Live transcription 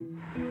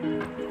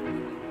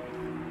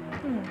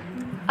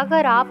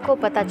अगर आपको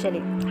पता चले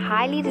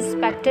हाईली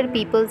रिस्पेक्टेड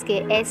पीपल्स के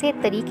ऐसे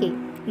तरीके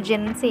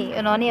जिनसे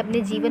उन्होंने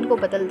अपने जीवन को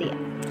बदल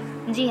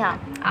दिया। जी हाँ,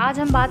 आज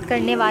हम बात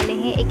करने वाले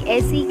हैं एक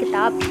ऐसी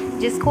किताब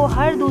जिसको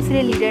हर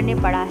दूसरे लीडर ने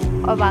पढ़ा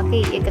है और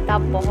वाकई ये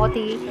किताब बहुत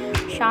ही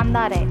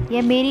शानदार है।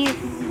 यह मेरी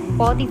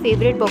बहुत ही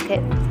फेवरेट बुक है।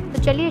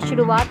 तो चलिए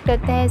शुरुआत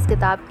करते हैं इस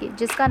किताब की,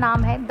 जिसका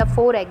नाम है द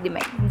 4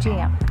 एग्रीमेंट। जी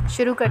हाँ,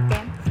 शुरू करते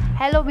हैं।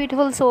 Hello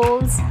beautiful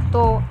souls.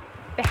 तो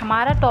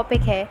हमारा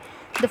टॉपिक है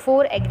द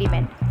 4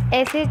 एग्रीमेंट।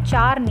 ऐसे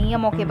 4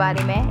 नियमों के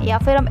बारे में या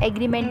फिर हम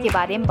एग्रीमेंट के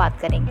बारे में बात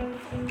करेंगे।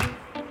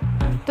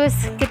 तो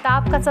इस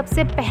किताब का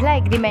सबसे पहला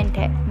एग्रीमेंट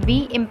है be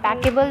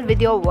impeccable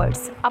with your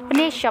words.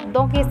 अपने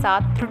शब्दों के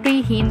साथ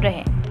त्रुटिहीन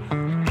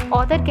रहें।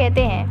 ऑथर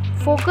कहते हैं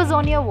focus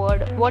on your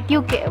word,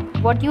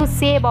 what you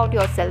say about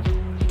your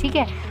self. ठीक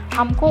है,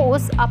 हमको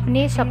उस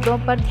अपने शब्दों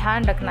पर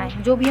ध्यान रखना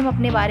है जो भी हम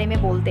अपने बारे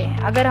में बोलते हैं।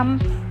 अगर हम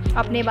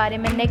अपने बारे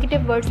में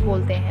नेगेटिव वर्ड्स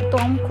बोलते हैं तो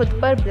हम खुद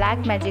पर ब्लैक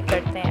मैजिक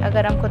करते हैं।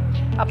 अगर हम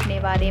खुद अपने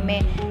बारे में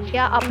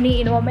या अपनी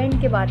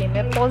इन्वायरमेंट के बारे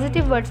में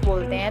पॉजिटिव वर्ड्स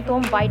बोलते हैं तो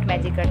हम वाइट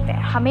मैजिक करते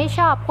हैं।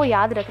 हमेशा आपको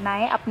याद रखना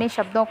है, अपने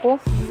शब्दों को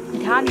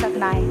ध्यान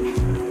रखना है।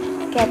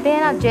 कहते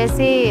हैं ना,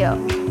 जैसे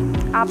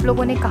आप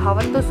लोगों ने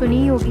कहावत तो सुनी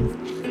ही होगी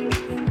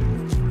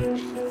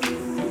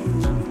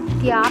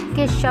कि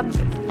आपके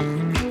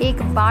शब्द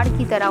एक बाढ़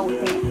की तरह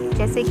होते हैं।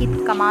 जैसे कि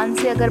कमान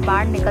से अगर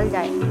बाढ़ निकल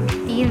जाए,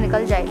 तीर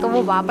निकल जाए तो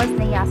वो वापस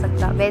नहीं आ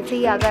सकता, वैसे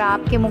ही अगर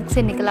आपके मुख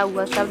से निकला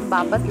हुआ शब्द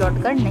वापस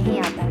लौटकर नहीं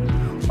आता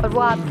है और वो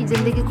आपकी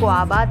ज़िंदगी को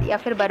आबाद या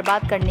फिर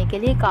बर्बाद करने के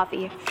लिए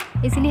काफ़ी है।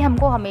 इसलिए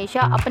हमको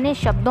हमेशा अपने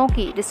शब्दों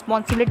की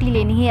रिस्पॉन्सिबिलिटी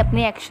लेनी है,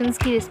 अपने एक्शंस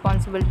की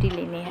रिस्पॉन्सिबिलिटी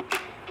लेनी है।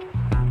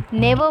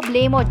 नेवर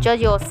ब्लेम और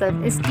जज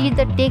yourself, instead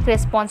take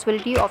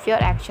responsibility of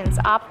your actions.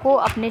 आपको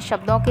अपने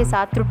शब्दों के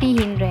साथ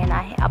त्रुटिहीन रहना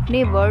है।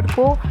 अपने वर्ड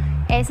को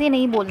ऐसे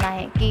नहीं बोलना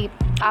है कि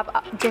आप,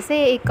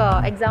 जैसे एक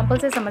एग्जांपल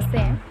से समझते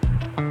हैं,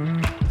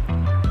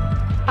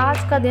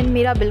 आज का दिन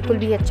मेरा बिल्कुल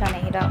भी अच्छा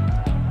नहीं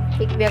रहा।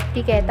 एक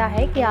व्यक्ति कहता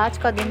है कि आज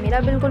का दिन मेरा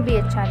बिल्कुल भी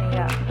अच्छा नहीं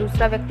रहा।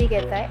 दूसरा व्यक्ति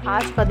कहता है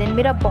आज का दिन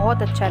मेरा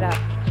बहुत अच्छा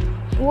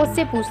रहा। वो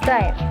उससे पूछता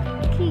है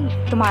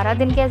कि तुम्हारा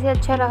दिन कैसे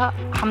अच्छा रहा,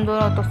 हम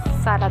दोनों तो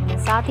सारा दिन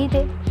साथ ही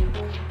थे।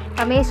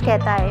 रमेश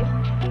कहता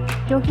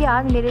है क्योंकि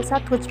आज मेरे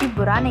साथ कुछ भी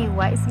बुरा नहीं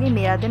हुआ इसलिए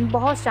मेरा दिन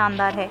बहुत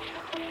शानदार है।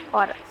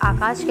 और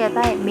आकाश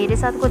कहता है मेरे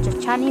साथ कुछ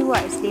अच्छा नहीं हुआ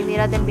इसलिए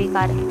मेरा दिन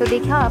बेकार है। तो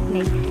देखा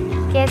आपने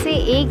कैसे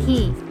एक ही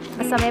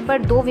समय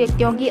पर 2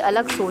 व्यक्तियों की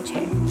अलग सोच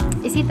है।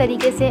 इसी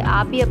तरीके से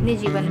आप भी अपने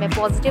जीवन में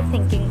पॉजिटिव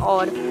थिंकिंग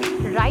और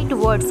राइट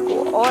वर्ड्स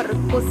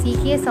को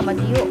सीखिए,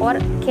 समझिए और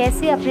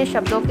कैसे अपने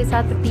शब्दों के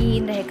साथ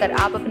त्रुटिहीन रहकर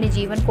आप अपने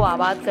जीवन को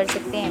आबाद कर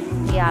सकते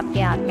हैं, ये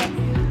आपके हाथ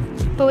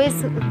में। तो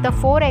इस द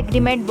 4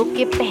 एग्रीमेंट बुक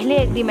के पहले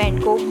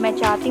एग्रीमेंट को मैं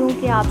चाहती हूँ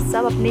कि आप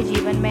सब अपने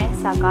जीवन में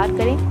साकार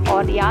करें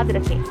और याद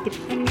रखें कि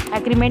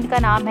एग्रीमेंट का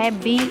नाम है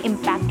be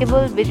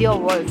impeccable with your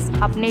words.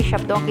 अपने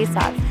शब्दों के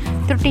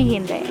साथ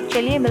त्रुटिहीन रहें।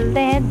 चलिए मिलते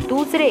हैं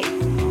दूसरे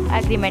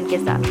एग्रीमेंट के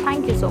साथ।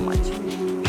 Thank you so much.